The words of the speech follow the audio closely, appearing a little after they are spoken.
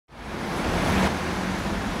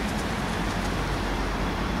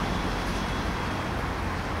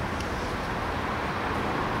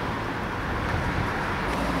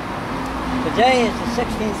Today is the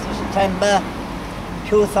 16th of September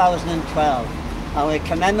 2012 and we're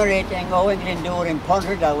commemorating Ngwaun Cae Gurwen in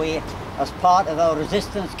Pontardawe as part of our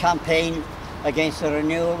resistance campaign against the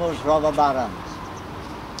renewables robber barons.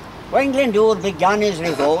 When Glyndwr began his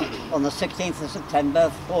revolt on the 16th of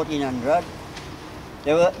September 1400,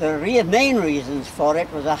 the main reasons for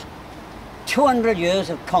it was 200 years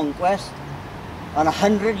of conquest and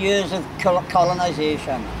 100 years of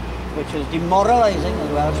colonisation, which was demoralising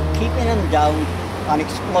the Welsh, keeping them down and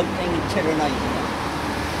exploiting and tyrannising them.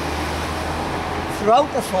 Throughout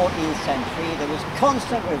the 14th century there was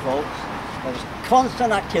constant revolts, there was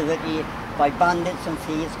constant activity by bandits and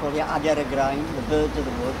thieves called the erecting, the birds of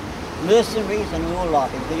the wood, mercenaries and all lot.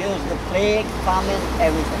 It was the years of the plague, famine,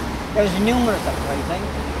 everything. There was numerous uprisings.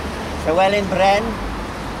 So in Bren,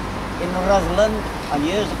 in Rutland, and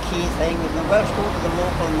here's a key thing, when the Welsh go to the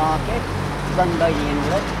local market, run by the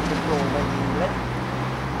English, controlled by the English,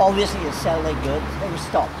 obviously to sell their goods, they were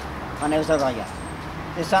stopped, and there was a riot.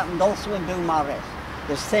 This happened also in Beaumaris.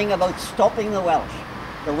 This thing about stopping the Welsh.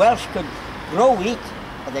 The Welsh could grow wheat,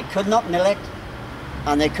 but they could not mill it,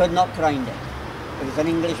 and they could not grind it. It was an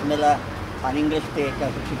English miller, an English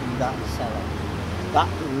baker who could do that and sell it. That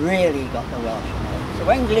really got the Welsh mad. So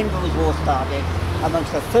when Glyndwr's war started,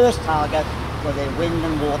 amongst the first targets were the wind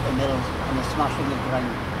and water mills and the smashing of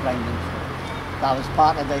grinding stone. That was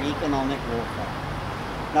part of their economic warfare.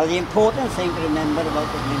 Now the important thing to remember about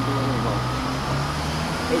the Glyndwr revolt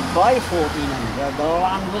is by 1400 the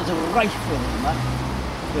land was rife with rumour,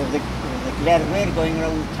 with the Glyndwr going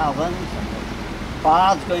around taverns,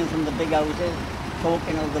 bards going from the big houses,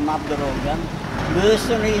 talking of the Mabdarogan,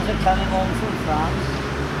 mercenaries are coming home from France.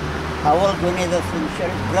 Our Mynydd y Betws,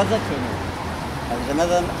 his brother came home. There was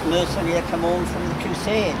another mercenary that came home from the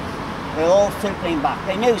Crusades. They were all filtering back.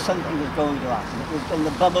 They knew something was going to happen. It was going,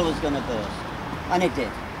 the bubble was going to burst. And it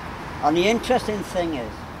did. And the interesting thing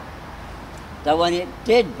is that when it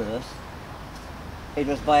did burst, it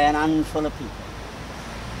was by an handful of people.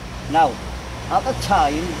 Now, at the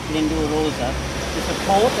time, Glyndwr rose up to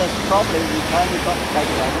support us probably by the time we got to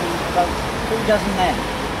Tyrbeini, about 2 dozen men.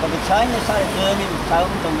 By the time they started burning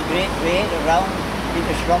towns on the Great Raid around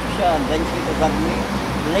into Shropshire and eventually to Gurwen,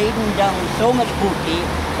 laden down so much booty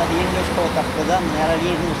that the English caught up with them and they had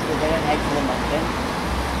leaving us to the edge of the mountain.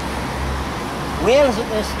 Wales at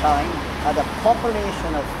this time had a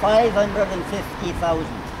population of 550,000.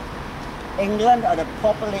 England had a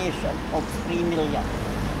population of 3 million.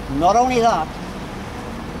 Not only that,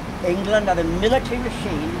 England had a military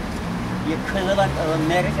machine, the equivalent of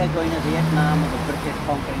America going to Vietnam or the British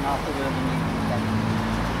conquering after the world in the 18th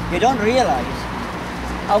century. You don't realise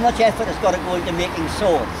how much effort has got to go into making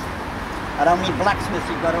swords and how many blacksmiths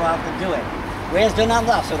you've got to have to do it. Wales don't have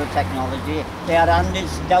that sort of technology. They had handed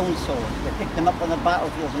down swords. They picked them up on the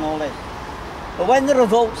battlefields and all this. But when the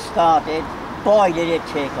revolt started, boy did it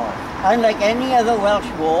take off. Unlike any other Welsh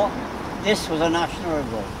war, this was a national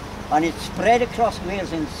revolt. And it spread across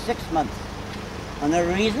Wales in 6 months. And the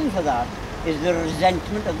reason for that is the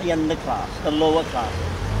resentment of the underclass, the lower classes,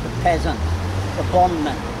 the peasants, the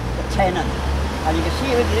bondmen, the tenants. And you can see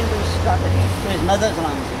with Glyndwr's strategy to his mother's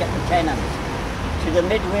lands to get the tenants, to the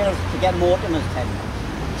mid-Wales to get Mortimer's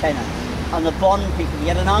tenants, and the bond people. He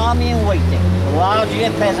had an army in waiting, largely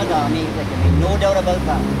a peasant army, there can be no doubt about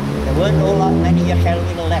that. There weren't all that many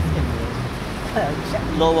Yachelwyd left in Wales, except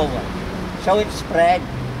lower ones. So it spread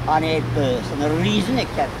and it burst, and the reason it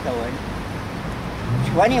kept going,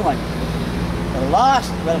 21 years, the last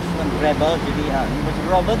Welshman rebel to be hung was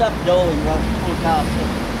Robert ap Dow in Welshpool Castle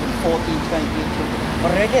in 1422.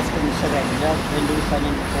 But Redyth didn't surrender, Glyndwr fell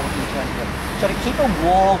in 1420. So to keep a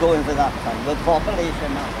war going for that time, with population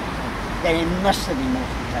now, then it must have been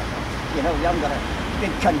mostly peasants. You know, you haven't got a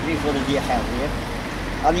big country full of Yachelwyd.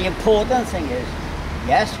 And the important thing is,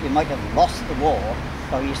 yes, we might have lost the war,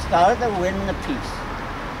 but we started to win the peace.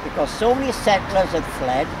 Because so many settlers had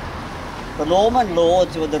fled, the Norman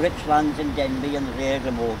lords with the rich lands in Denby and the Rare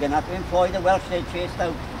Glamorgan had to employ the Welsh they chased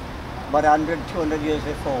out about 100, 200 years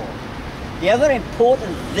before. The other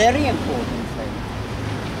important, very important thing,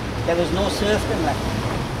 there was no serfdom left.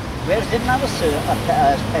 Wales didn't have a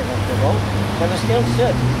peasant revolt, there was still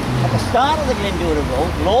serfs. At the start of the Glyndwr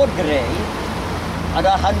revolt, Lord Grey had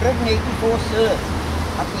 184 serfs.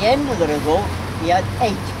 At the end of the revolt, he had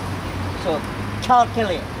 8. So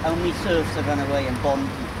calculate how many serfs had run away and bond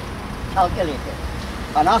people. Calculate it.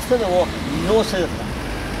 And after the war, no serfdom,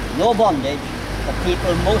 no bondage. The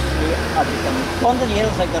people mostly had become gone to the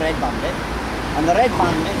hills like the Red Bandit. And the Red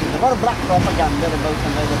Bandit, there's a lot of black propaganda about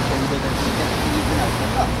them by the soldiers and thieves and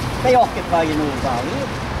everything. They occupy an old valley,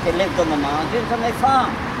 they lived on the margins and they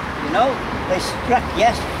farmed. You know, they struck,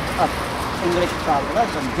 yes, English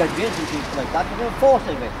travellers and judges and people like that were forced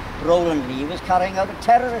away. Roland Lee was carrying out a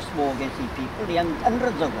terrorist war against these people,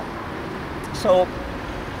 hundreds of them. So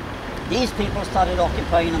these people started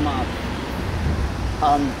occupying the market,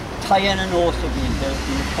 and Tyne and also being built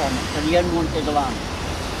in the common, and the unwanted land.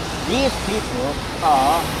 These people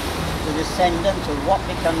are the descendants of what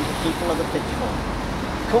becomes the people of the pitchfork.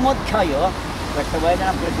 Cymod Caio, which we're going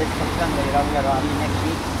to put this around your army next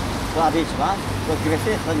week, Gladys man, where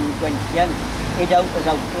Griffith and Gwynt hid out as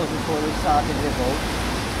outlaws before they started the revolt,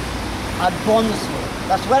 had bond slave.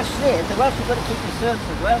 That's Welsh slaves. The Welsh have got to keep the serfs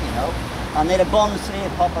as well, you know, and they're a bond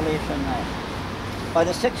slave population there. By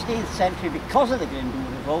the 16th century, because of the Glyndŵr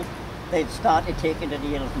revolt, they'd started taking the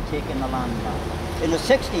deals and taking the land back. In the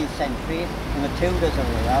 16th century, when the Tudors are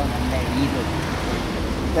around and they're evil,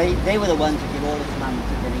 they were the ones who gave all this land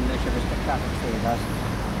to the English aristocratic traders.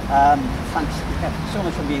 Thanks so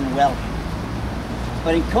much for being Welsh.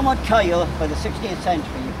 But in Cymod Caio, by the 16th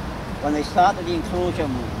century, when they started the enclosure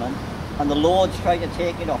movement, and the lords tried to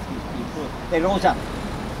take it off these people, they rose up.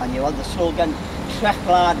 And you had the slogan,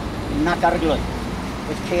 Trechblad Nacarglwy,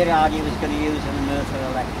 which Caerhadi was going to use in the Merthyr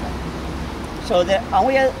election. So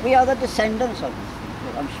we are the descendants of these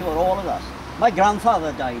people, I'm sure all of us. My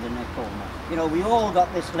grandfather died in a coma. You know, we all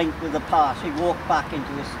got this link with the past. We walk back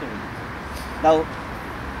into history. Now,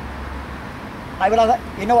 I will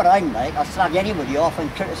have you know what I'm like, I'll slag anybody off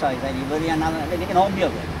and criticise anybody and make an hobby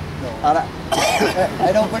of it. No.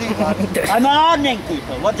 I don't believe that. I'm hardening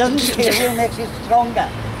people. What doesn't kill you makes you stronger.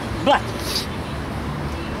 But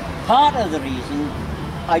part of the reason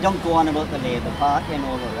I don't go on about the Labour Party and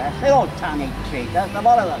all the rest, they're all tanny traitors, a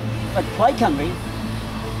lot of them. But Plaid Cymru,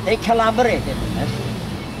 they collaborated in this.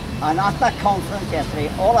 And at that conference yesterday,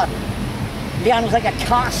 all that, Leanne was like a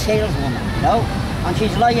car saleswoman, you know, and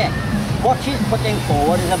she's lying. What she's putting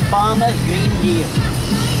forward is Obama's Green Deal,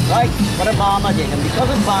 right? What Obama did, and because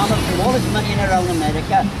Obama threw all his money in around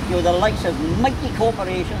America, you know, the likes of mighty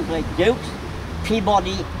corporations like Dukes,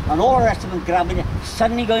 Peabody, and all the rest of them grabbing it,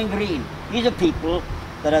 suddenly going green. These are people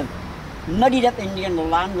that have muddied up Indian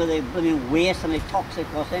land where they've been waste and they're toxic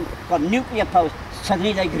or something, got nuclear powers,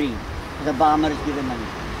 suddenly they're green, because Obama is giving money.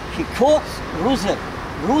 She quotes Roosevelt.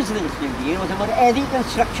 Roosevelt's New Deal was about heavy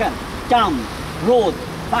construction, dams, roads,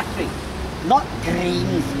 factories, not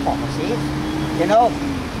Green's policies. You know,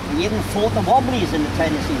 we even fought the Wobblies in the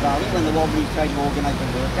Tennessee Valley when the Wobblies tried to organise the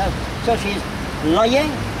workers. So she's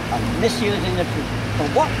lying and misusing the truth. But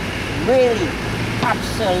what really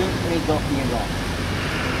absolutely got me wrong,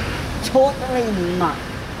 totally mad,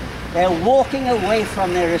 they're walking away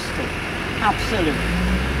from their history. Absolutely.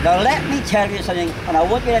 Now let me tell you something, and I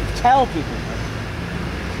want you to tell people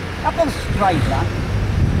this. Up in Stryland,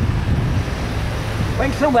 when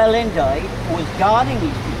Llywelyn died, who was guarding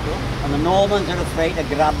these people, and the Normans are afraid to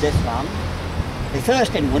grab this land, they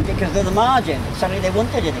first didn't want it because of the margin, but suddenly they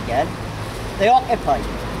wanted it again. They occupied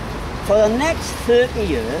it. For the next 30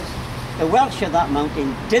 years, the Welsh of that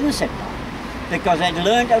mountain didn't sit down, because they'd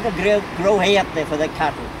learned how to grow hay up there for their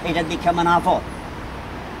cattle. It had become an avon.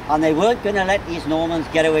 And they weren't going to let these Normans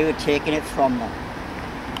get away with taking it from them.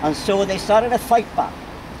 And so they started a fight back.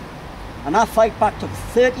 And that fight back took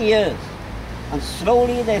 30 years. And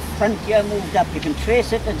slowly their frontier moved up. You can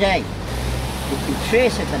trace it today. You can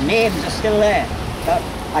trace it, the names are still there.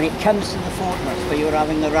 And it comes to the fortress where you were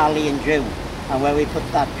having the rally in June, and where we put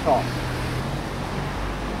that cross.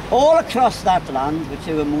 All across that land, which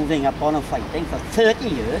they were moving up on and fighting for 30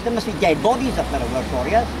 years, there must be dead bodies up there of Welsh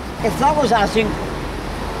warriors. If that was Asington,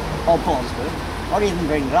 or Bosworth, or even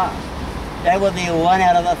Bringlas, there would be one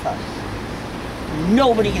hell of a fuss.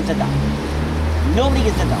 Nobody gives a damn. Nobody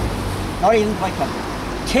gives a damn. Not even Plaid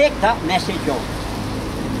Cymru. Take that message home.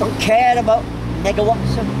 Don't care about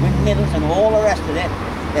megawatts and windmills and all the rest of it.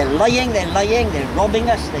 They're lying, they're robbing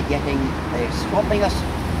us, they're swapping us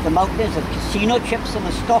the mountains of casino chips in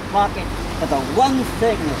the stock market. But the one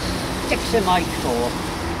thing that sticks in my craw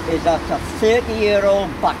is that a 30-year-old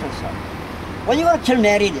battle song. When you go to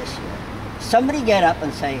Tyrbeini this year, somebody get up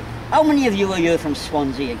and say, how many of you are here from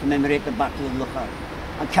Swansea and commemorate the Battle of Lookout?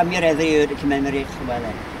 And come here every year to commemorate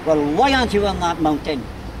Llywelyn. Well, why aren't you on that mountain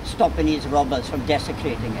stopping these robbers from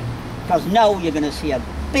desecrating it? Because now you're going to see a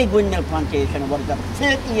big windmill plantation of what is a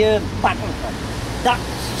 30-year battlefront. That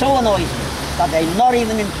so annoys me that they're not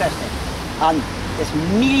even interested. And this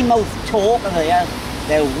mealy-mouthed talk of theirs,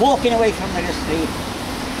 they're walking away from their history.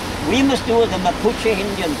 We must do as the Mapuche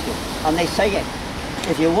Indians do, and they say it.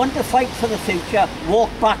 If you want to fight for the future,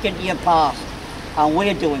 walk back into your past, and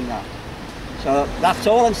we're doing that. So that's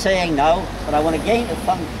all I'm saying now, but I want to gain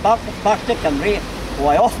back to Cymru, who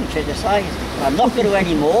I often criticise, but I'm not going to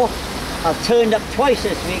anymore, have turned up twice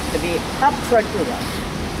this week to be up front with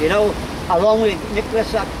us, you know, along with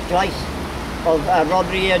Nicholas Joyce of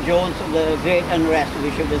Robbery Jones of the Great Unrest,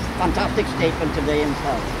 which was a fantastic statement today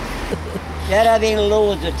himself. There have been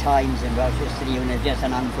loads of times in Welsh history when there's just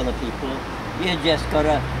an handful of people. You just got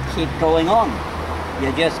to keep going on.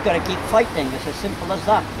 You just got to keep fighting. It's as simple as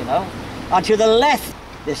that, you know. And to the left,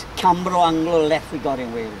 this Cambro-Anglo left we got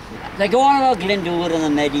in Wales. They go on about Glyndwr in the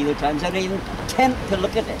medieval times. I don't even attempt to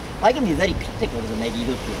look at it. I can be very critical of the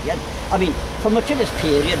medieval period. I mean, for much of this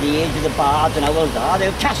period, the age of the bards and owls they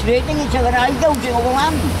were castrating each other and eye-gouging over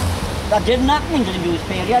land. That didn't happen in Glyndwr's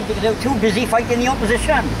period because they were too busy fighting the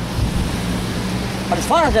opposition. But as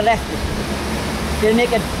far as the left is concerned, they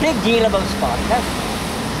make a big deal about Spartacus.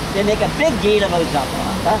 They make a big deal about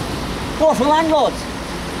Zapata. Both for landlords,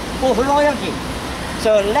 both for royalty.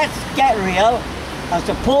 So let's get real and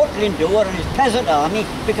support Glyndwr and his peasant army,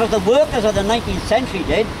 because the workers of the 19th century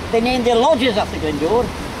did. They named their lodges after Glyndwr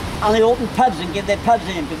and they opened pubs and gave their pubs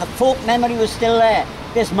in him because the folk memory was still there.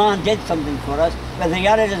 This man did something for us, whether he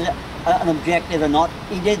had it as an objective or not,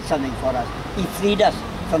 he did something for us. He freed us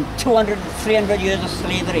from 200 to 300 years of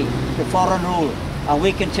slavery to foreign rule, and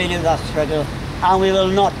we continue that struggle and we will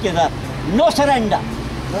not give up. No surrender.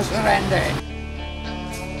 No surrender.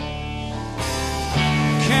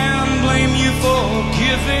 Can't blame you for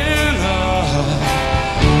giving up.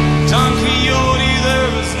 Don Quixote,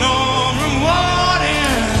 there is no reward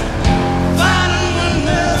in fighting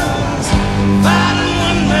windmills, fighting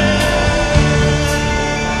windmills.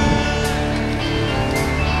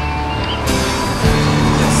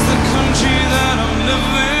 It's the country that I'm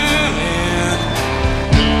living in.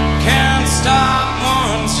 Can't stop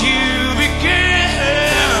once you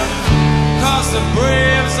begin, 'cause the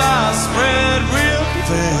braves are spread real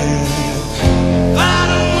thin.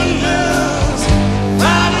 Fighting windmills,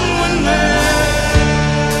 fighting windmills.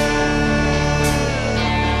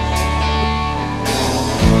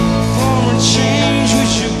 For a change we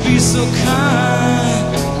should be so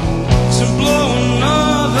kind to blow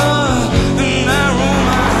another narrow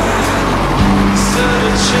mind, instead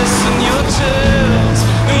of chasing your tails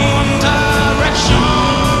in one direction.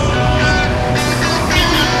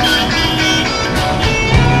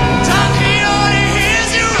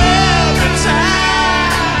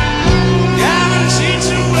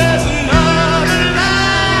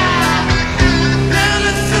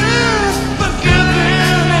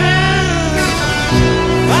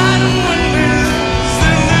 Fighting windmills,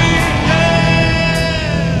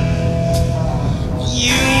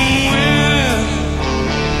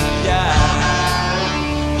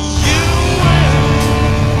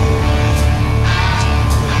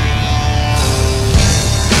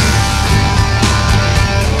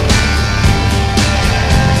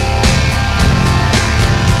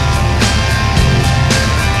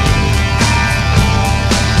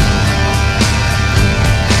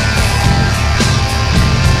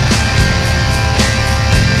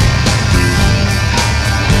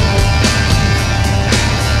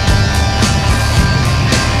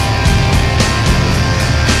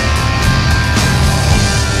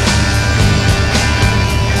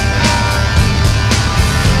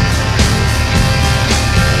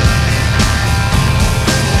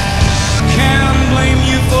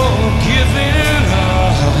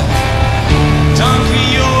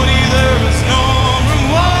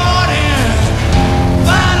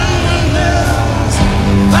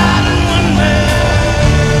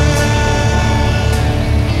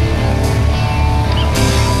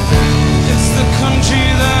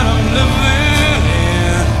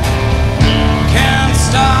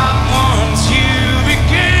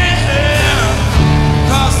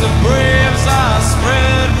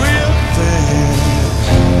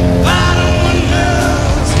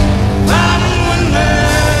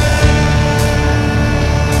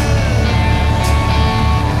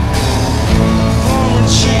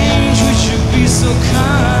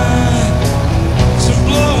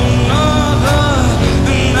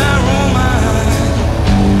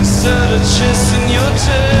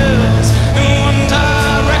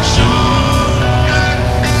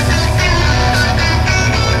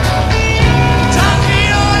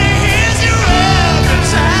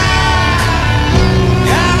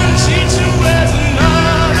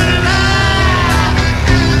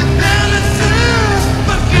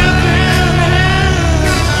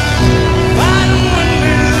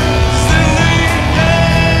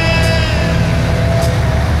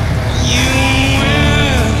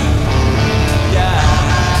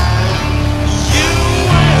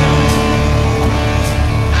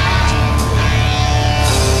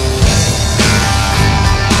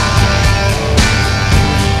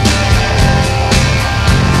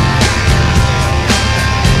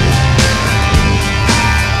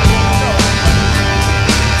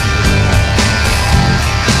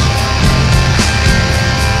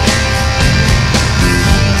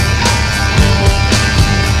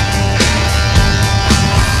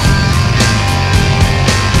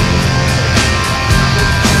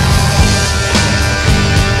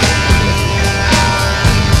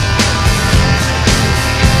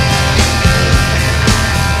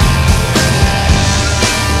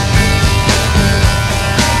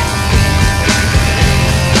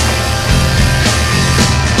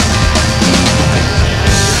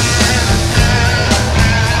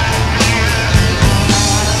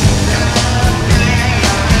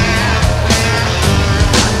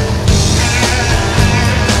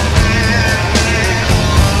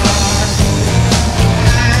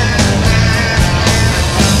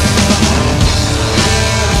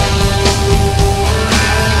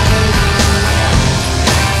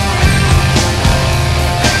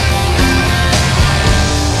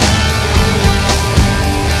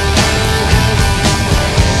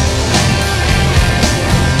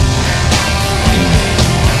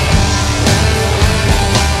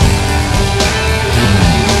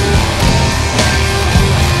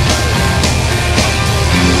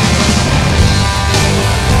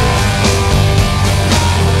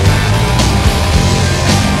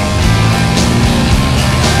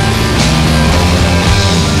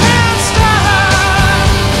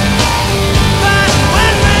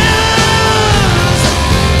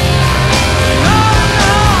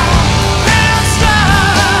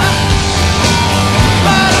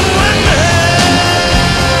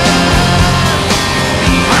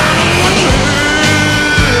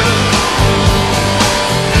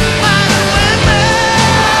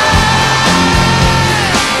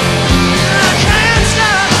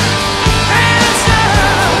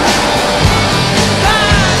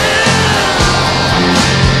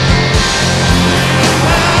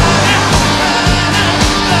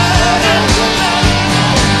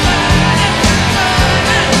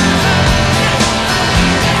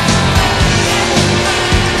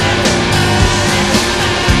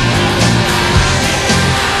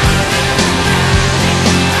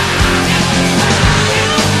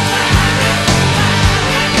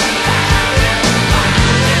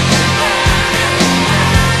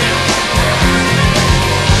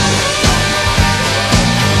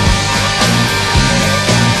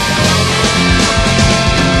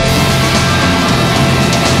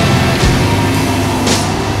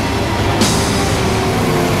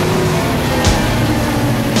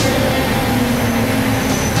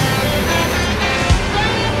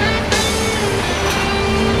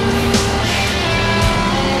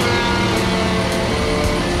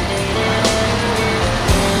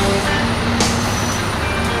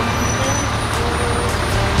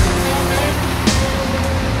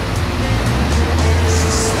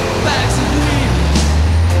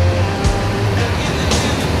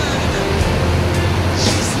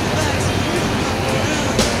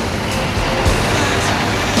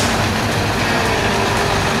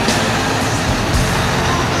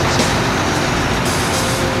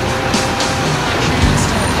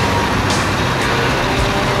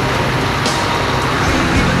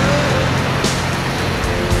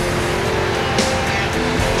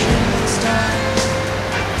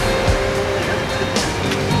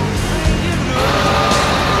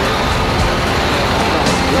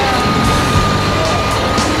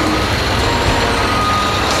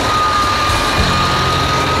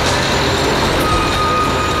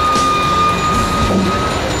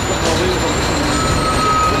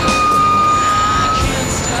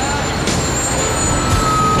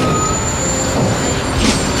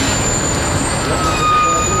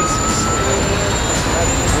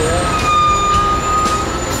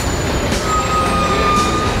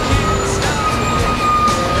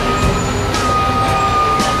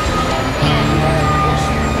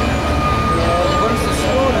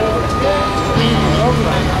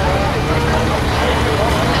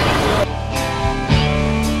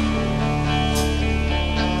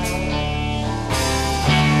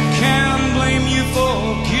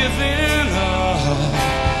 forgiving her.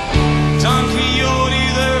 Don Quixote,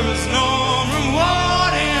 there is no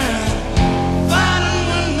reward in fighting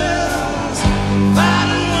windmills,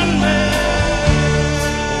 fighting windmills.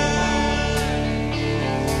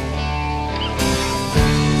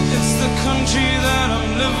 It's the country that I'm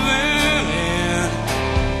living in.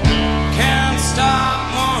 Can't stop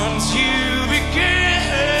once you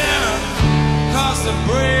begin, 'cause the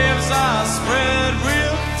braves are spread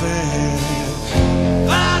real thin.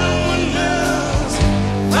 Fighting windmills,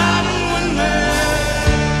 fighting windmills.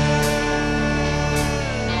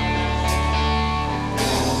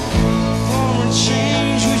 For a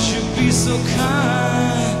change, would you be so kind?